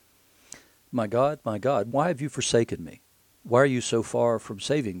my God, why have you forsaken me? Why are you so far from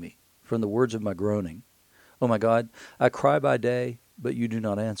saving me from the words of my groaning? O my God, I cry by day, but you do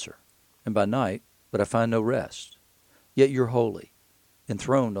not answer, and by night, but I find no rest. Yet you're holy,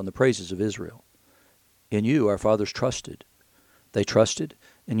 enthroned on the praises of Israel. In you our fathers trusted. They trusted,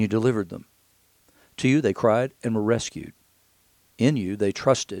 and you delivered them. To you they cried and were rescued. In you they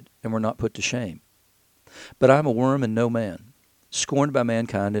trusted and were not put to shame. But I am a worm and no man, scorned by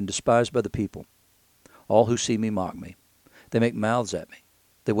mankind and despised by the people. All who see me mock me. They make mouths at me.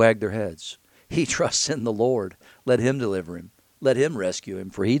 They wag their heads. He trusts in the Lord. Let him deliver him. Let him rescue him,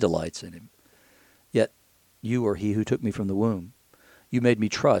 for he delights in him. Yet you are he who took me from the womb. You made me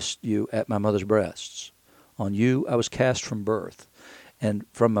trust you at my mother's breasts. On you I was cast from birth, and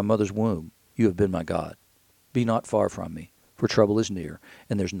from my mother's womb you have been my God. Be not far from me, for trouble is near,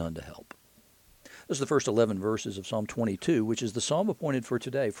 and there's none to help. Those are the first 11 verses of Psalm 22, which is the psalm appointed for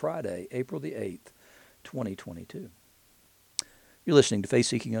today, Friday, April the 8th, 2022. You're listening to Faith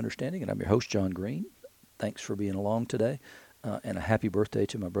Seeking Understanding, and I'm your host, John Green. Thanks for being along today, and a happy birthday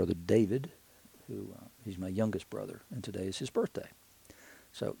to my brother David, who he's my youngest brother, and today is his birthday.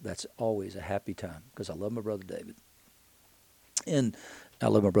 So that's always a happy time, because I love my brother David. And I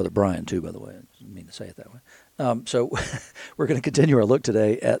love my brother Brian, too, by the way. I didn't mean to say it that way. So we're going to continue our look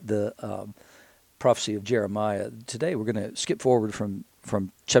today at the prophecy of Jeremiah. Today we're going to skip forward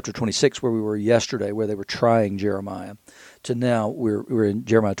from chapter 26, where we were yesterday, where they were trying Jeremiah, to now we're in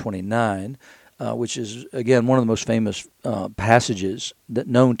Jeremiah 29, which is, again, one of the most famous passages that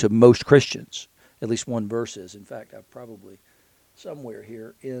known to most Christians. At least one verse is. In fact, I probably, somewhere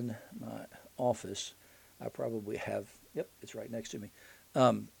here in my office, I probably have, yep, it's right next to me,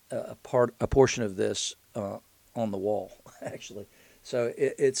 a portion of this on the wall, actually. So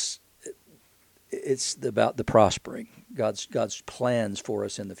it's about the prospering, God's plans for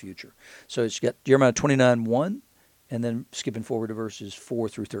us in the future. So it's got Jeremiah 29:1, and then skipping forward to verses 4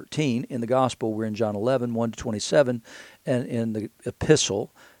 through 13. In the Gospel, we're in John 11, 1 to 27, and in the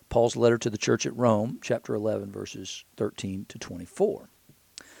Epistle, Paul's letter to the church at Rome, chapter 11, verses 13 to 24.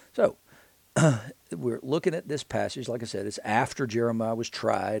 So we're looking at this passage. Like I said, it's after Jeremiah was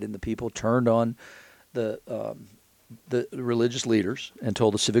tried and the people turned on the religious leaders and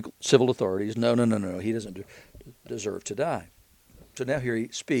told the civil authorities, no, he doesn't deserve to die. So now here he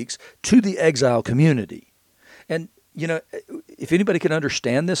speaks to the exile community. And, you know, if anybody can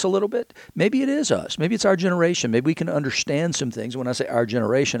understand this a little bit, maybe it is us. Maybe it's our generation. Maybe we can understand some things. When I say our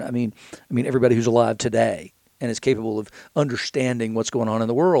generation, I mean everybody who's alive today and is capable of understanding what's going on in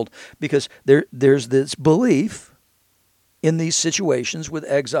the world. Because there's this belief in these situations with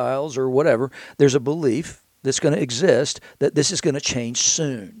exiles or whatever, there's a belief that's going to exist that this is going to change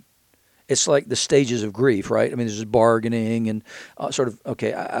soon. It's like the stages of grief, right? I mean, there's bargaining and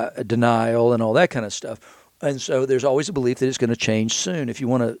denial and all that kind of stuff. And so there's always a belief that it's going to change soon. If you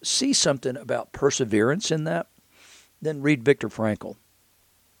want to see something about perseverance in that, then read Viktor Frankl,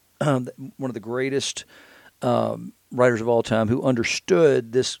 one of the greatest writers of all time, who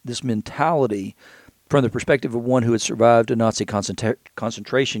understood this mentality from the perspective of one who had survived a Nazi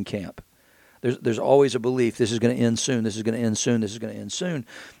concentration camp. There's always a belief this is going to end soon, this is going to end soon, this is going to end soon.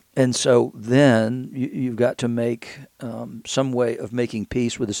 And so then you've got to make some way of making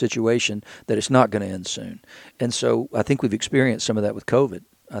peace with the situation that it's not going to end soon. And so I think we've experienced some of that with COVID.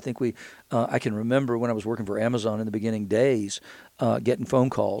 I think I can remember when I was working for Amazon in the beginning days, getting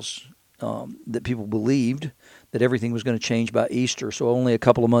phone calls that people believed that everything was going to change by Easter. So only a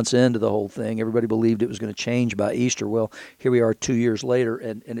couple of months into the whole thing, everybody believed it was going to change by Easter. Well, here we are 2 years later,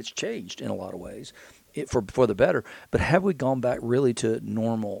 and it's changed in a lot of ways for the better. But have we gone back really to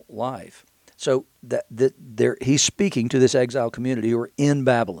normal life? So he's speaking to this exile community who are in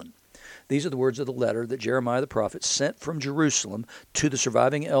Babylon. These are the words of the letter that Jeremiah the prophet sent from Jerusalem to the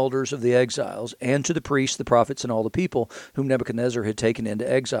surviving elders of the exiles and to the priests, the prophets, and all the people whom Nebuchadnezzar had taken into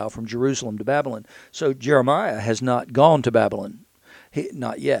exile from Jerusalem to Babylon. So Jeremiah has not gone to Babylon,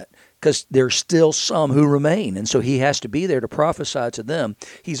 not yet, because there's still some who remain, and so he has to be there to prophesy to them.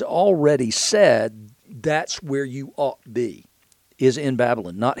 He's already said that's where you ought to be, is in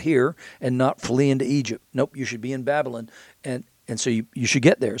Babylon, not here and not flee into Egypt. Nope, you should be in Babylon, and so you should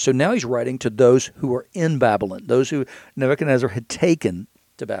get there. So now he's writing to those who are in Babylon, those who Nebuchadnezzar had taken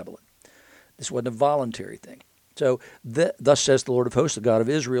to Babylon. This wasn't a voluntary thing. So thus says the Lord of hosts, the God of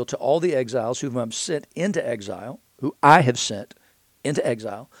Israel, to all the exiles whom I've sent into exile, who I have sent into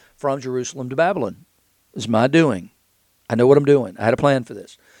exile from Jerusalem to Babylon. This is my doing. I know what I'm doing. I had a plan for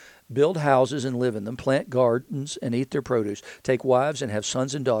this. build houses and live in them, plant gardens and eat their produce, take wives and have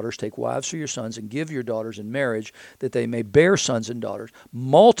sons and daughters, take wives for your sons and give your daughters in marriage that they may bear sons and daughters.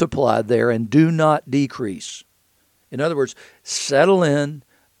 Multiply there and do not decrease. In other words, settle in,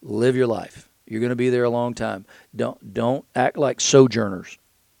 live your life. You're going to be there a long time. Don't act like sojourners.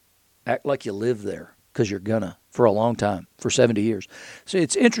 Act like you live there, because you're gonna for a long time, for 70 years. So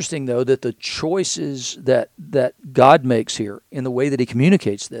it's interesting, though, that the choices that God makes here in the way that he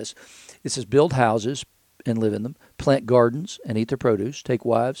communicates this, it says build houses and live in them, plant gardens and eat their produce, take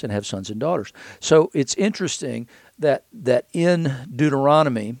wives and have sons and daughters. So it's interesting that in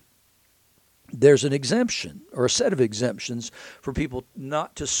Deuteronomy, there's an exemption or a set of exemptions for people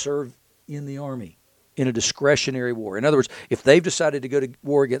not to serve in the army in a discretionary war. In other words, if they've decided to go to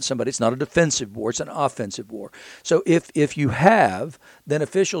war against somebody, it's not a defensive war, it's an offensive war. So if you have, then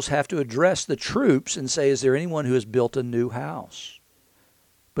officials have to address the troops and say, is there anyone who has built a new house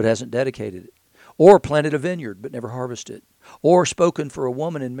but hasn't dedicated it? Or planted a vineyard but never harvested it? Or spoken for a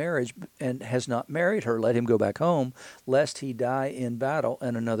woman in marriage and has not married her? Let him go back home, lest he die in battle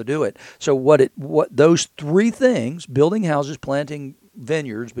and another do it. So what those three things, building houses, planting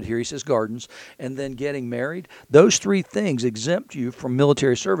vineyards, but here he says gardens, and then getting married, those three things exempt you from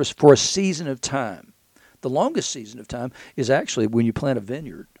military service for a season of time. The longest season of time is actually when you plant a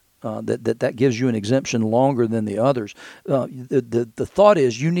vineyard. That gives you an exemption longer than the others. The thought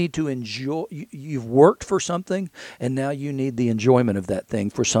is you need to enjoy. You've worked for something, and now you need the enjoyment of that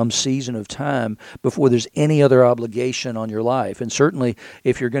thing for some season of time before there's any other obligation on your life. And certainly,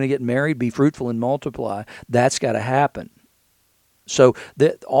 if you're going to get married, be fruitful and multiply. That's got to happen. So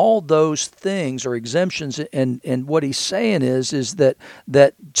that all those things are exemptions, and what he's saying is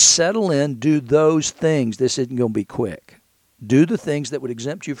that settle in, do those things. This isn't going to be quick. Do the things that would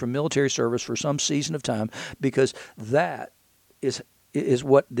exempt you from military service for some season of time, because that is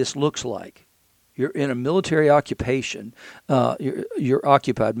what this looks like. You're in a military occupation. You're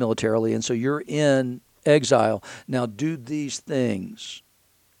occupied militarily, and so you're in exile. Now do these things,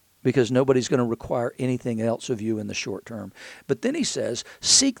 because nobody's going to require anything else of you in the short term. But then he says,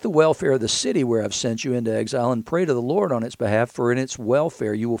 seek the welfare of the city where I've sent you into exile and pray to the Lord on its behalf, for in its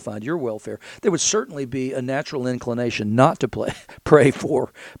welfare you will find your welfare. There would certainly be a natural inclination not to pray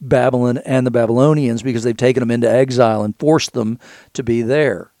for Babylon and the Babylonians, because they've taken them into exile and forced them to be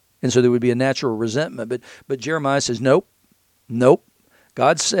there. And so there would be a natural resentment. But Jeremiah says, nope.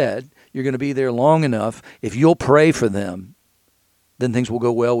 God said you're going to be there long enough. If you'll pray for them, then things will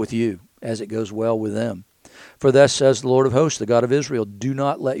go well with you as it goes well with them. For thus says the Lord of hosts, the God of Israel, do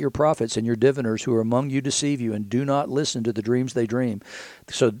not let your prophets and your diviners who are among you deceive you, and do not listen to the dreams they dream.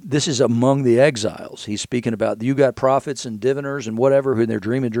 So this is among the exiles. He's speaking about, you got prophets and diviners and whatever who they're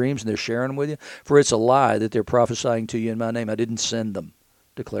dreaming dreams and they're sharing with you. For it's a lie that they're prophesying to you in my name. I didn't send them,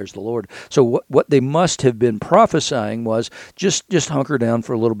 declares the Lord. So what they must have been prophesying was just hunker down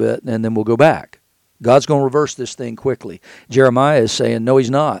for a little bit and then we'll go back. God's going to reverse this thing quickly. Jeremiah is saying, no,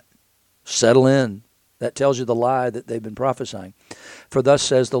 he's not. Settle in. That tells you the lie that they've been prophesying. For thus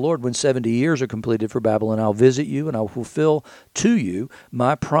says the Lord, when 70 years are completed for Babylon, I'll visit you and I'll fulfill to you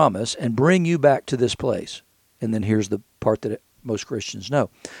my promise and bring you back to this place. And then here's the part that most Christians know.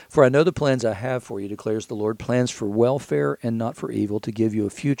 For I know the plans I have for you, declares the Lord, plans for welfare and not for evil, to give you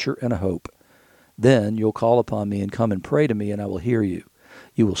a future and a hope. Then you'll call upon me and come and pray to me, and I will hear you.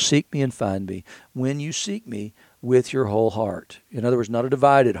 You will seek me and find me when you seek me with your whole heart. In other words, not a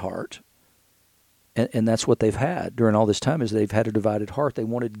divided heart. And that's what they've had during all this time, is they've had a divided heart. They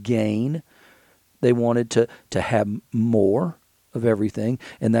wanted gain. They wanted to have more of everything.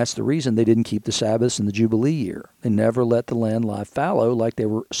 And that's the reason they didn't keep the Sabbaths in the Jubilee year. They never let the land lie fallow like they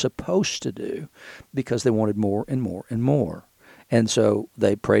were supposed to do, because they wanted more and more and more. And so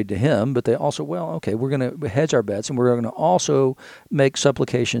they prayed to him, but they also, we're going to hedge our bets, and we're going to also make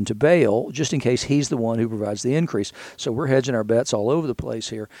supplication to Baal, just in case he's the one who provides the increase. So we're hedging our bets all over the place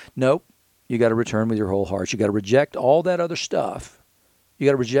here. Nope, you got to return with your whole heart. You got to reject all that other stuff. You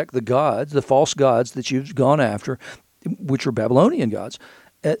got to reject the gods, the false gods that you've gone after, which are Babylonian gods.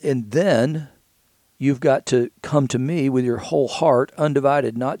 And then you've got to come to me with your whole heart,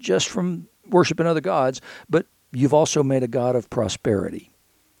 undivided, not just from worshiping other gods, but you've also made a God of prosperity.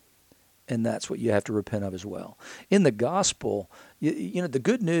 And that's what you have to repent of as well. In the gospel, you know, the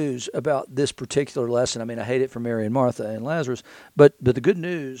good news about this particular lesson, I mean, I hate it for Mary and Martha and Lazarus, but the good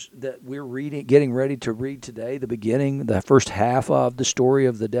news that we're getting ready to read today, the beginning, the first half of the story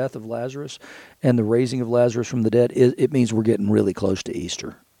of the death of Lazarus and the raising of Lazarus from the dead, it means we're getting really close to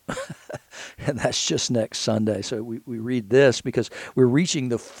Easter. And that's just next Sunday. So we read this because we're reaching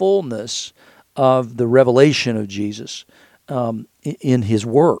the fullness of the revelation of Jesus in his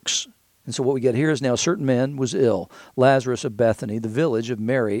works. And so what we get here is now a certain man was ill, Lazarus of Bethany, the village of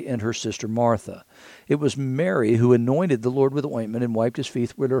Mary and her sister Martha. It was Mary who anointed the Lord with ointment and wiped his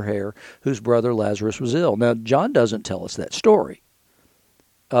feet with her hair, whose brother Lazarus was ill. Now, John doesn't tell us that story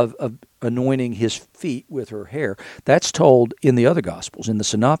of anointing his feet with her hair. That's told in the other Gospels, in the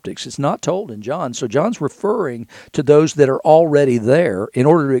Synoptics. It's not told in John. So John's referring to those that are already there in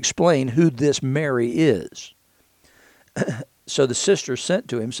order to explain who this Mary is. So the sister sent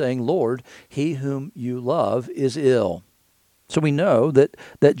to him, saying, Lord, he whom you love is ill. So we know that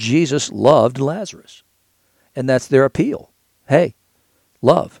Jesus loved Lazarus. And that's their appeal. Hey,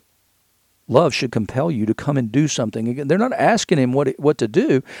 love. Love should compel you to come and do something. Again, they're not asking him what to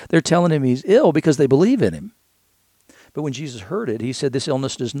do. They're telling him he's ill because they believe in him. But when Jesus heard it, he said, this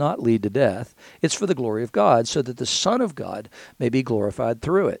illness does not lead to death. It's for the glory of God, so that the Son of God may be glorified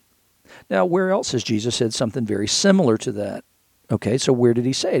through it. Now, where else has Jesus said something very similar to that? Okay, so where did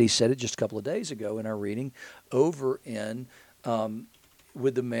he say it? He said it just a couple of days ago in our reading over in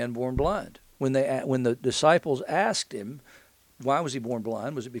with the man born blind. When the disciples asked him, why was he born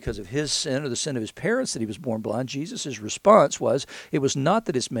blind? Was it because of his sin or the sin of his parents that he was born blind? Jesus' response was, it was not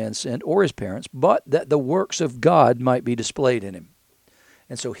that this man sinned or his parents, but that the works of God might be displayed in him.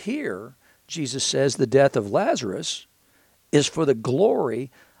 And so here, Jesus says the death of Lazarus is for the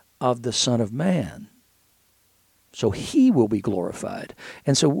glory of the Son of Man. So he will be glorified.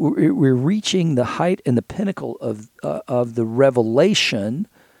 And so we're reaching the height and the pinnacle of the revelation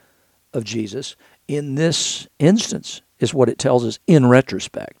of Jesus in this instance, is what it tells us in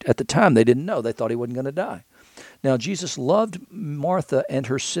retrospect. At the time, they didn't know. They thought he wasn't going to die. Now, Jesus loved Martha and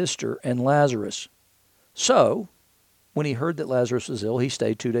her sister and Lazarus. So, when he heard that Lazarus was ill, he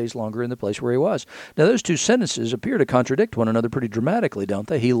stayed 2 days longer in the place where he was. Now, those two sentences appear to contradict one another pretty dramatically, don't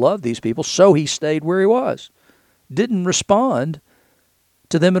they? He loved these people, so he stayed where he was. Didn't respond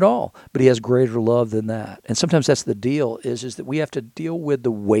to them at all. But he has greater love than that. And sometimes that's the deal, is that we have to deal with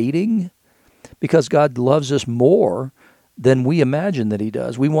the waiting because God loves us more than we imagine that he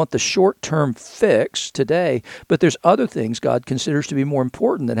does. We want the short-term fix today, but there's other things God considers to be more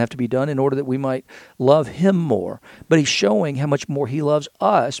important that have to be done in order that we might love him more. But he's showing how much more he loves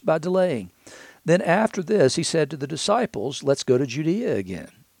us by delaying. Then after this, he said to the disciples, let's go to Judea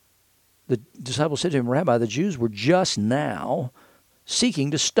again. The disciples said to him, Rabbi, the Jews were just now seeking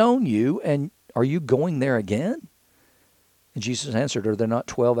to stone you, and are you going there again? And Jesus answered, are there not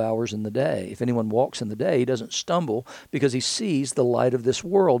 12 hours in the day? If anyone walks in the day, he doesn't stumble because he sees the light of this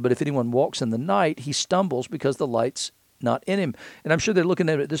world. But if anyone walks in the night, he stumbles because the light's not in him. And I'm sure they're looking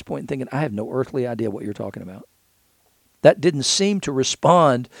at it at this point and thinking, I have no earthly idea what you're talking about. That didn't seem to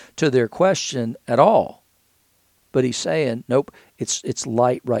respond to their question at all. But he's saying, nope, it's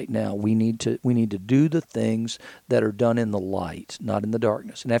light right now. We need to do the things that are done in the light, not in the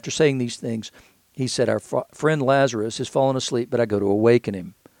darkness. And after saying these things, he said, our friend Lazarus has fallen asleep, but I go to awaken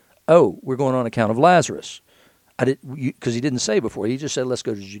him. Oh, we're going on account of Lazarus. Because he didn't say before. He just said, let's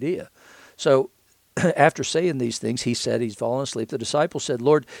go to Judea. So after saying these things, he said he's fallen asleep. The disciples said,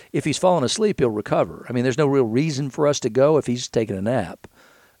 Lord, if he's fallen asleep, he'll recover. I mean, there's no real reason for us to go if he's taking a nap.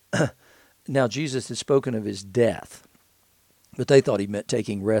 Now, Jesus had spoken of his death, but they thought he meant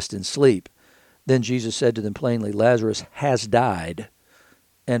taking rest and sleep. Then Jesus said to them plainly, Lazarus has died.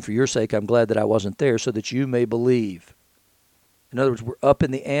 And for your sake, I'm glad that I wasn't there so that you may believe. In other words, we're up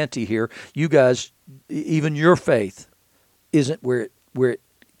in the ante here. You guys, even your faith isn't where it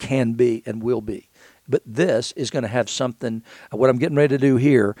can be and will be. But this is going to have something, what I'm getting ready to do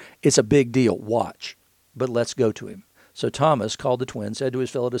here, it's a big deal. Watch. But let's go to him. So Thomas, called the twin, said to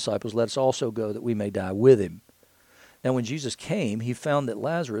his fellow disciples, let us also go that we may die with him. Now, when Jesus came, he found that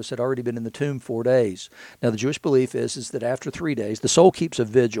Lazarus had already been in the tomb 4 days. Now, the Jewish belief is that after 3 days, the soul keeps a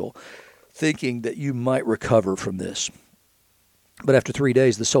vigil, thinking that you might recover from this. But after 3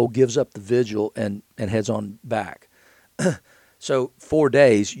 days, the soul gives up the vigil and heads on back. So 4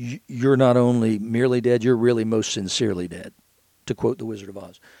 days, you're not only merely dead, you're really most sincerely dead, to quote the Wizard of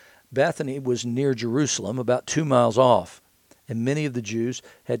Oz. Bethany was near Jerusalem, about 2 miles off, and many of the Jews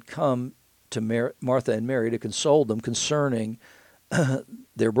had come to Martha and Mary to console them concerning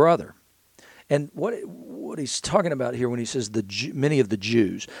their brother. And what he's talking about here when he says many of the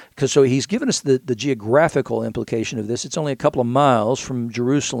Jews, because so he's given us the geographical implication of this. It's only a couple of miles from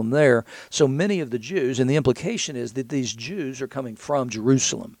Jerusalem there. So many of the Jews, and the implication is that these Jews are coming from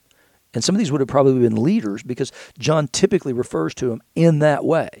Jerusalem. And some of these would have probably been leaders because John typically refers to them in that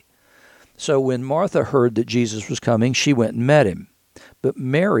way. So when Martha heard that Jesus was coming, she went and met him. But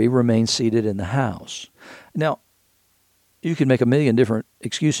Mary remained seated in the house. Now, You can make a million different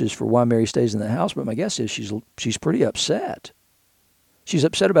excuses for why Mary stays in the house, but my guess is she's pretty upset. She's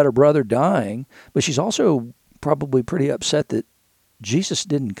upset about her brother dying, but she's also probably pretty upset that Jesus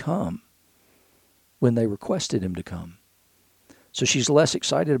didn't come when they requested him to come. So she's less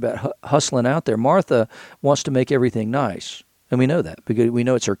excited about hustling out there. Martha wants to make everything nice, and we know that because we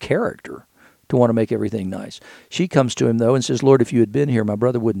know it's her character to want to make everything nice. She comes to him, though, and says, Lord, if you had been here, my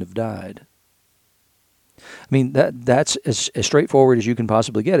brother wouldn't have died. I mean, that's as straightforward as you can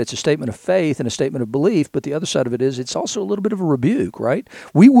possibly get. It's a statement of faith and a statement of belief, but the other side of it is it's also a little bit of a rebuke, right?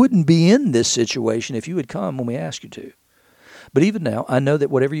 We wouldn't be in this situation if you had come when we asked you to. But even now, I know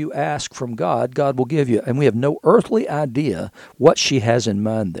that whatever you ask from God, God will give you. And we have no earthly idea what she has in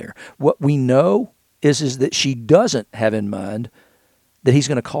mind there. What we know is that she doesn't have in mind that he's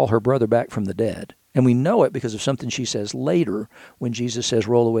going to call her brother back from the dead. And we know it because of something she says later when Jesus says,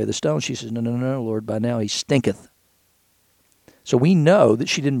 roll away the stone. She says, no, Lord, by now he stinketh. So we know that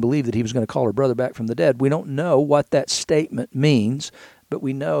she didn't believe that he was going to call her brother back from the dead. We don't know what that statement means, but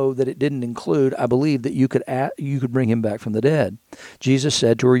we know that it didn't include, I believe, that you could bring him back from the dead. Jesus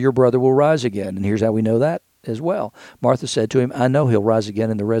said to her, your brother will rise again. And here's how we know that as well. Martha said to him, I know he'll rise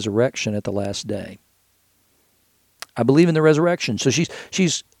again in the resurrection at the last day. I believe in the resurrection. So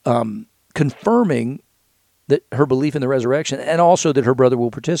she's confirming that her belief in the resurrection and also that her brother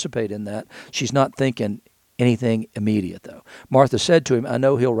will participate in that. She's not thinking anything immediate, though. Martha said to him, I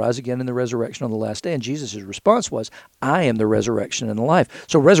know he'll rise again in the resurrection on the last day. And Jesus' response was, I am the resurrection and the life.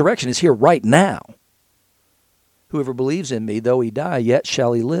 So resurrection is here right now. Whoever believes in me, though he die, yet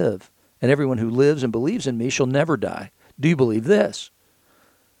shall he live. And everyone who lives and believes in me shall never die. Do you believe this?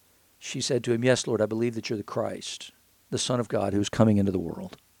 She said to him, yes, Lord, I believe that you're the Christ, the Son of God who's coming into the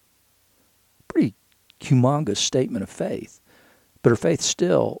world. Pretty humongous statement of faith. But her faith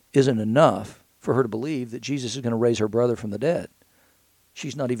still isn't enough for her to believe that Jesus is going to raise her brother from the dead.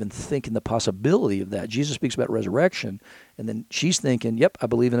 She's not even thinking the possibility of that. Jesus speaks about resurrection, and then she's thinking, yep, I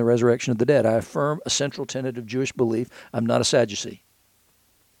believe in the resurrection of the dead. I affirm a central tenet of Jewish belief. I'm not a Sadducee.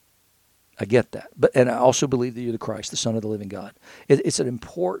 I get that. And I also believe that you're the Christ, the Son of the living God. It's an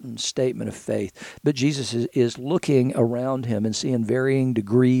important statement of faith. But Jesus is looking around him and seeing varying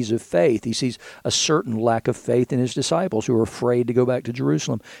degrees of faith. He sees a certain lack of faith in his disciples who are afraid to go back to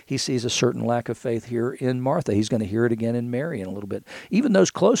Jerusalem. He sees a certain lack of faith here in Martha. He's going to hear it again in Mary in a little bit. Even those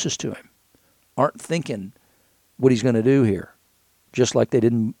closest to him aren't thinking what he's going to do here, just like they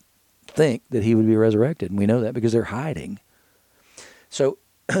didn't think that he would be resurrected. And we know that because they're hiding. So,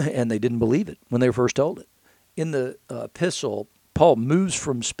 and they didn't believe it when they were first told it. In the epistle, Paul moves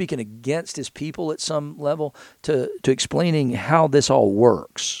from speaking against his people at some level to explaining how this all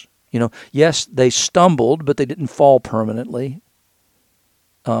works. You know, yes, they stumbled, but they didn't fall permanently.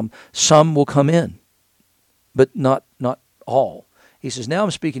 Some will come in, but not all. He says, now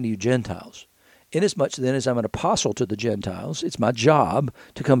I'm speaking to you Gentiles. Inasmuch then as I'm an apostle to the Gentiles, it's my job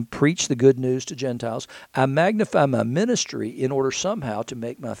to come preach the good news to Gentiles. I magnify my ministry in order somehow to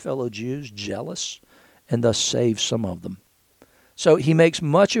make my fellow Jews jealous and thus save some of them. So he makes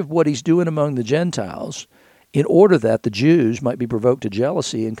much of what he's doing among the Gentiles in order that the Jews might be provoked to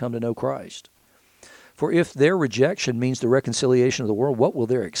jealousy and come to know Christ. For if their rejection means the reconciliation of the world, what will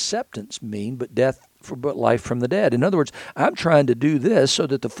their acceptance mean but life from the dead? In other words, I'm trying to do this so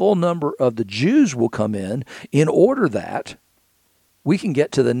that the full number of the Jews will come in order that we can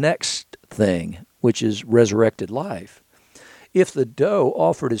get to the next thing, which is resurrected life. If the dough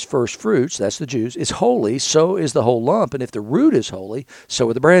offered as first fruits, that's the Jews, is holy, so is the whole lump. And if the root is holy, so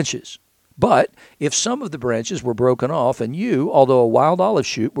are the branches. But if some of the branches were broken off, and you, although a wild olive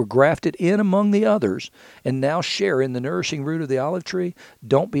shoot, were grafted in among the others, and now share in the nourishing root of the olive tree,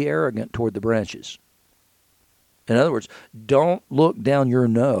 don't be arrogant toward the branches. In other words, don't look down your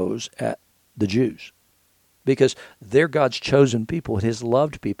nose at the Jews, because they're God's chosen people, His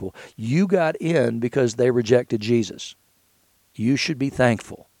loved people. You got in because they rejected Jesus. You should be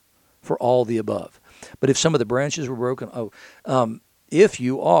thankful for all the above. But if some of the branches were broken, if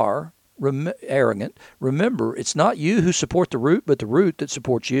you are arrogant, remember, it's not you who support the root, but the root that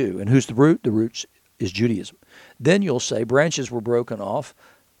supports you. And who's the root? The root is Judaism. Then you'll say, branches were broken off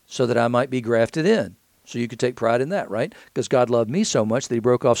so that I might be grafted in. So you could take pride in that, right? Because God loved me so much that He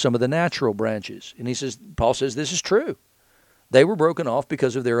broke off some of the natural branches. And Paul says, this is true. They were broken off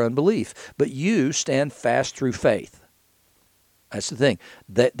because of their unbelief. But you stand fast through faith. That's the thing.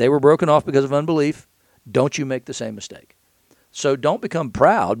 They were broken off because of unbelief. Don't you make the same mistake. So don't become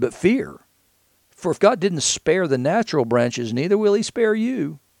proud, but fear. For if God didn't spare the natural branches, neither will He spare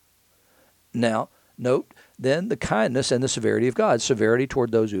you. Now, note, then the kindness and the severity of God. Severity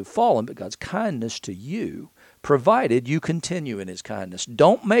toward those who have fallen, but God's kindness to you, provided you continue in his kindness.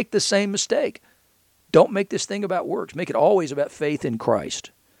 Don't make the same mistake. Don't make this thing about works. Make it always about faith in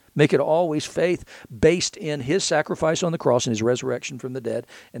Christ. Make it always faith based in his sacrifice on the cross and his resurrection from the dead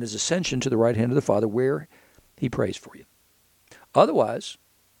and his ascension to the right hand of the Father where he prays for you. Otherwise,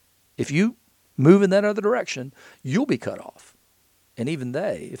 if you move in that other direction, you'll be cut off. And even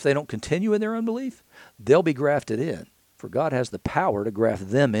they, if they don't continue in their unbelief, they'll be grafted in. For God has the power to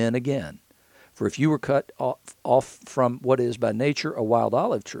graft them in again. For if you were cut off from what is by nature a wild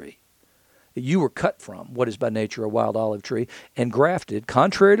olive tree, you were cut from what is by nature a wild olive tree and grafted,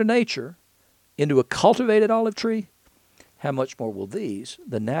 contrary to nature, into a cultivated olive tree, how much more will these,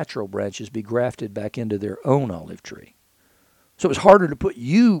 the natural branches, be grafted back into their own olive tree? So it's harder to put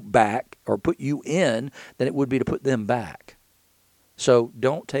you back or put you in than it would be to put them back. So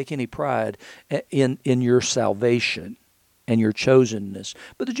don't take any pride in your salvation and your chosenness.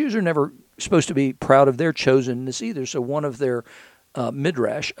 But the Jews are never supposed to be proud of their chosenness either. So one of their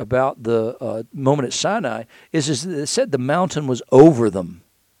midrash about the moment at Sinai is that it said the mountain was over them.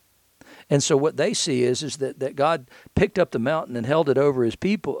 And so what they see is that God picked up the mountain and held it over his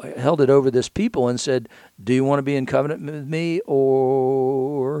people, held it over this people and said, do you want to be in covenant with me,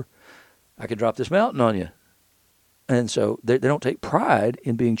 or I could drop this mountain on you? And so they don't take pride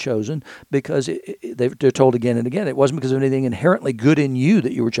in being chosen because they're told again and again, it wasn't because of anything inherently good in you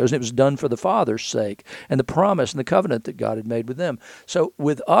that you were chosen. It was done for the Father's sake and the promise and the covenant that God had made with them. So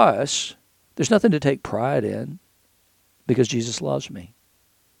with us, there's nothing to take pride in because Jesus loves me.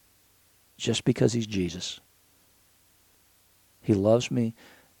 Just because he's Jesus. He loves me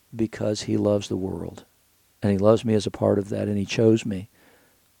because he loves the world. And he loves me as a part of that, and he chose me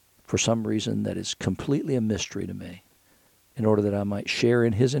for some reason that is completely a mystery to me, in order that I might share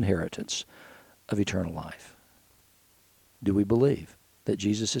in his inheritance of eternal life. Do we believe that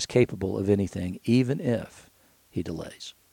Jesus is capable of anything, even if he delays?